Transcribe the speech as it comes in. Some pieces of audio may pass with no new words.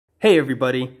Hey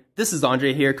everybody, this is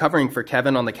Andre here covering for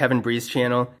Kevin on the Kevin Breeze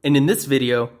channel, and in this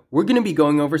video, we're going to be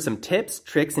going over some tips,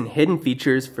 tricks, and hidden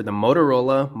features for the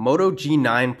Motorola Moto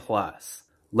G9 Plus.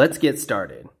 Let's get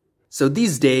started. So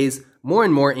these days, more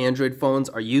and more Android phones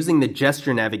are using the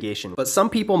gesture navigation, but some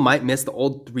people might miss the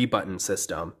old 3-button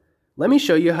system. Let me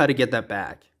show you how to get that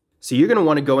back. So you're going to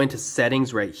want to go into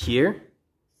settings right here,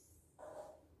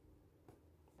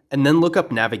 and then look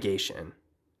up navigation.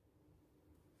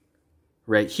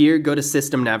 Right here, go to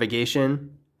System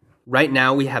Navigation. Right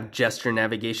now we have Gesture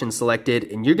Navigation selected,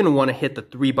 and you're going to want to hit the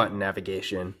 3-button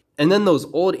navigation. And then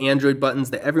those old Android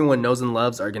buttons that everyone knows and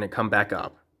loves are going to come back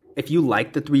up. If you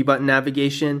like the 3-button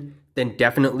navigation, then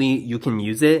definitely you can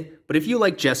use it. But if you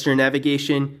like Gesture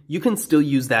Navigation, you can still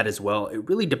use that as well. It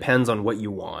really depends on what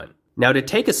you want. Now to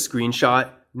take a screenshot,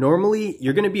 normally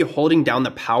you're going to be holding down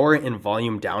the power and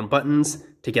volume down buttons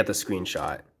to get the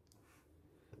screenshot.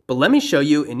 But let me show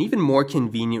you an even more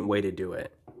convenient way to do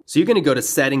it. So you're going to go to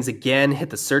Settings again, hit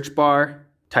the search bar,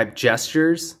 type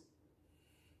Gestures.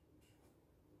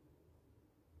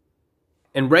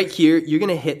 And right here, you're going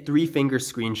to hit 3-finger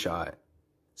screenshot.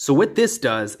 So what this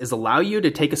does is allow you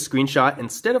to take a screenshot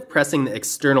instead of pressing the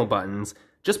external buttons,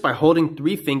 just by holding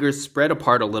 3 fingers spread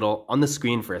apart a little on the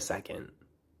screen for a second.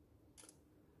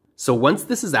 So once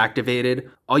this is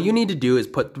activated, all you need to do is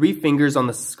put 3 fingers on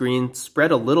the screen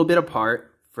spread a little bit apart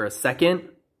for a second,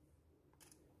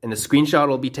 and the screenshot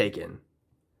will be taken.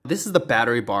 This is the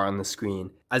battery bar on the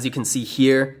screen. As you can see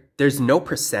here, there's no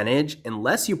percentage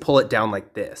unless you pull it down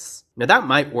like this. Now that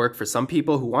might work for some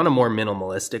people who want a more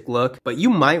minimalistic look, but you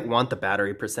might want the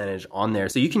battery percentage on there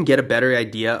so you can get a better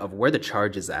idea of where the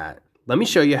charge is at. Let me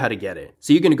show you how to get it.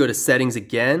 So you're going to go to Settings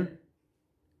again.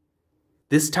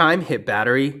 This time hit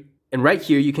Battery, and right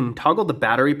here you can toggle the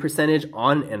battery percentage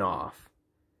on and off.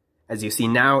 As you see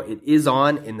now, it is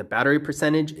on and the battery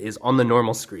percentage is on the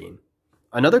normal screen.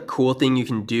 Another cool thing you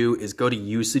can do is go to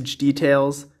Usage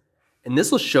Details, and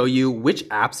this will show you which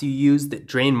apps you use that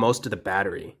drain most of the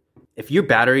battery. If your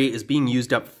battery is being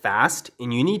used up fast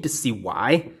and you need to see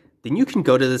why, then you can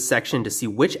go to this section to see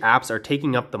which apps are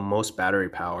taking up the most battery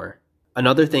power.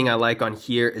 Another thing I like on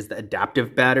here is the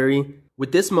adaptive battery.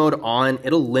 With this mode on,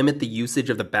 it'll limit the usage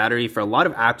of the battery for a lot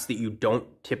of apps that you don't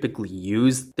typically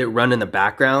use that run in the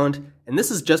background. And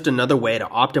this is just another way to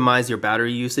optimize your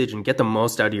battery usage and get the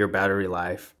most out of your battery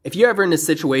life. If you're ever in a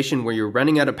situation where you're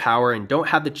running out of power and don't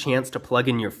have the chance to plug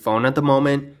in your phone at the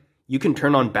moment, you can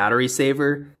turn on Battery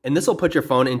Saver, and this will put your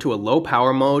phone into a low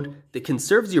power mode that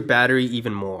conserves your battery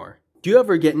even more. Do you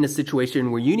ever get in a situation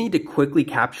where you need to quickly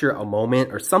capture a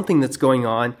moment or something that's going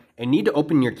on and need to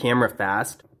open your camera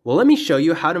fast? Well, let me show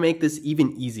you how to make this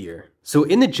even easier. So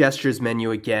in the Gestures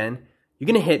menu again, you're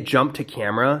going to hit Jump to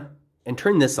Camera and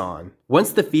turn this on.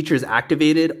 Once the feature is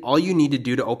activated, all you need to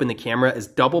do to open the camera is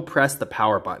double press the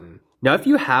power button. Now if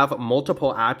you have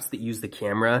multiple apps that use the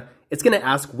camera, it's going to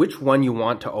ask which one you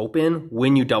want to open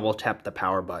when you double tap the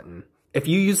power button. If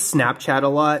you use Snapchat a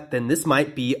lot, then this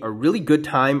might be a really good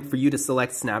time for you to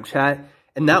select Snapchat,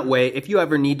 and that way if you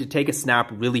ever need to take a snap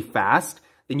really fast,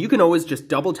 then you can always just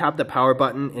double tap the power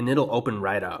button and it'll open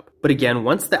right up. But again,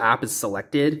 once the app is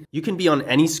selected, you can be on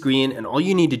any screen and all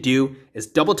you need to do is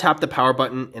double tap the power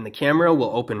button and the camera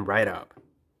will open right up.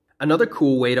 Another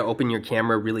cool way to open your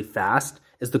camera really fast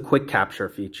is the quick capture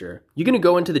feature. You're going to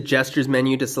go into the Gestures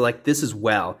menu to select this as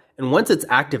well, and once it's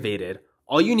activated,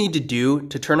 all you need to do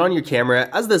to turn on your camera,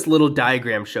 as this little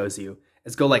diagram shows you,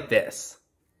 is go like this.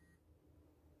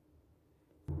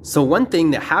 So one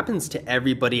thing that happens to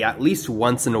everybody at least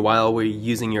once in a while where you're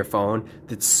using your phone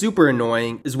that's super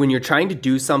annoying is when you're trying to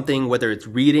do something, whether it's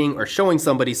reading or showing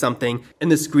somebody something, and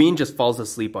the screen just falls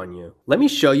asleep on you. Let me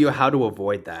show you how to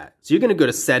avoid that. So you're going to go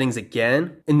to Settings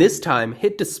again, and this time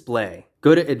hit Display.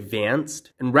 Go to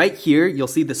Advanced, and right here you'll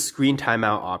see the Screen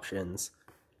Timeout options.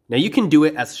 Now you can do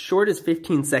it as short as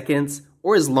 15 seconds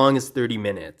or as long as 30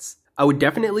 minutes. I would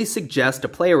definitely suggest to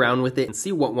play around with it and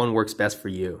see what one works best for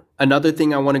you. Another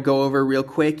thing I want to go over real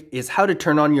quick is how to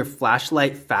turn on your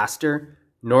flashlight faster.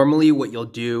 Normally what you'll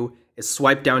do is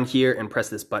swipe down here and press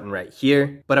this button right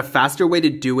here. But a faster way to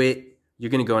do it,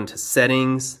 you're going to go into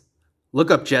Settings,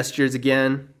 look up Gestures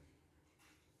again,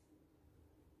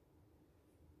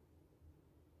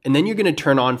 and then you're going to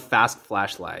turn on Fast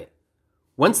Flashlight.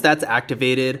 Once that's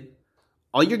activated,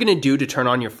 all you're going to do to turn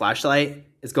on your flashlight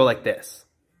is go like this.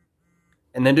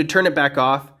 And then to turn it back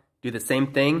off, do the same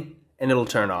thing, and it'll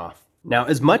turn off. Now,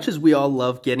 as much as we all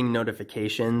love getting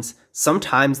notifications,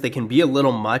 sometimes they can be a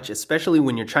little much, especially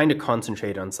when you're trying to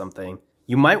concentrate on something.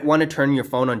 You might want to turn your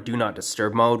phone on Do Not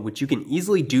Disturb mode, which you can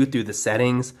easily do through the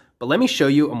settings, but let me show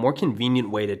you a more convenient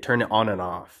way to turn it on and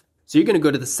off. So you're going to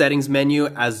go to the settings menu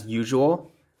as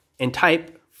usual and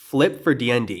type flip for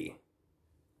DND.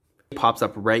 It pops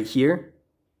up right here.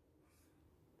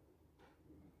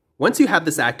 Once you have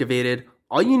this activated,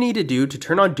 all you need to do to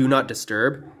turn on Do Not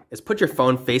Disturb is put your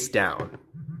phone face down.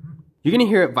 You're going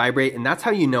to hear it vibrate, and that's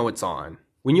how you know it's on.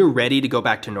 When you're ready to go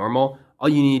back to normal, all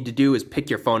you need to do is pick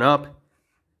your phone up.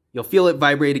 You'll feel it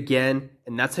vibrate again,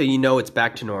 and that's how you know it's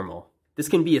back to normal. This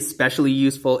can be especially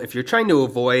useful if you're trying to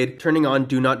avoid turning on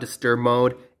Do Not Disturb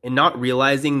mode and not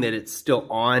realizing that it's still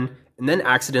on, and then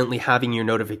accidentally having your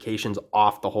notifications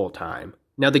off the whole time.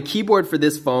 Now, the keyboard for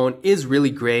this phone is really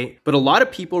great, but a lot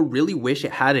of people really wish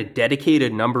it had a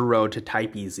dedicated number row to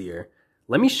type easier.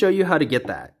 Let me show you how to get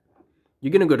that.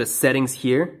 You're going to go to Settings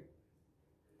here,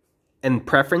 and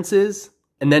Preferences,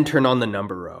 and then turn on the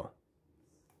number row.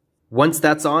 Once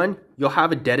that's on, you'll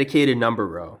have a dedicated number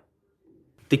row.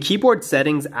 The keyboard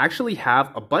settings actually have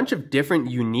a bunch of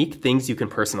different unique things you can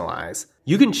personalize.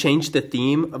 You can change the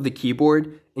theme of the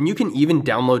keyboard, and you can even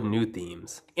download new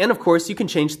themes. And of course, you can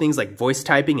change things like voice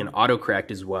typing and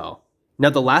autocorrect as well. Now,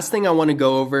 the last thing I want to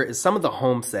go over is some of the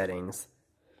home settings.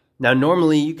 Now,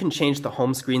 normally you can change the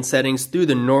home screen settings through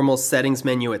the normal settings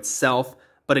menu itself,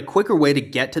 but a quicker way to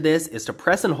get to this is to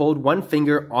press and hold one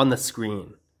finger on the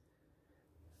screen.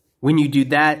 When you do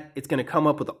that, it's going to come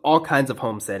up with all kinds of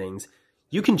home settings.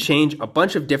 You can change a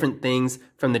bunch of different things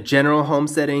from the general home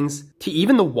settings to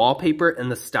even the wallpaper and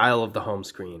the style of the home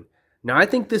screen. Now, I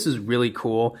think this is really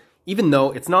cool. Even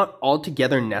though it's not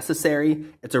altogether necessary,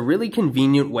 it's a really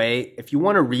convenient way if you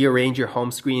want to rearrange your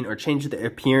home screen or change the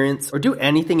appearance or do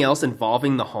anything else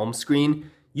involving the home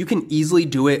screen. You can easily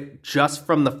do it just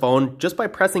from the phone, just by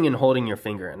pressing and holding your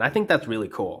finger, and I think that's really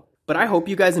cool. But I hope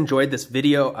you guys enjoyed this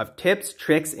video of tips,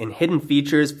 tricks, and hidden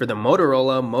features for the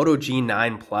Motorola Moto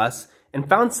G9 Plus and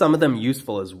found some of them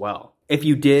useful as well. If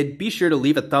you did, be sure to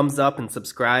leave a thumbs up and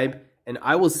subscribe, and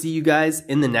I will see you guys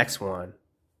in the next one.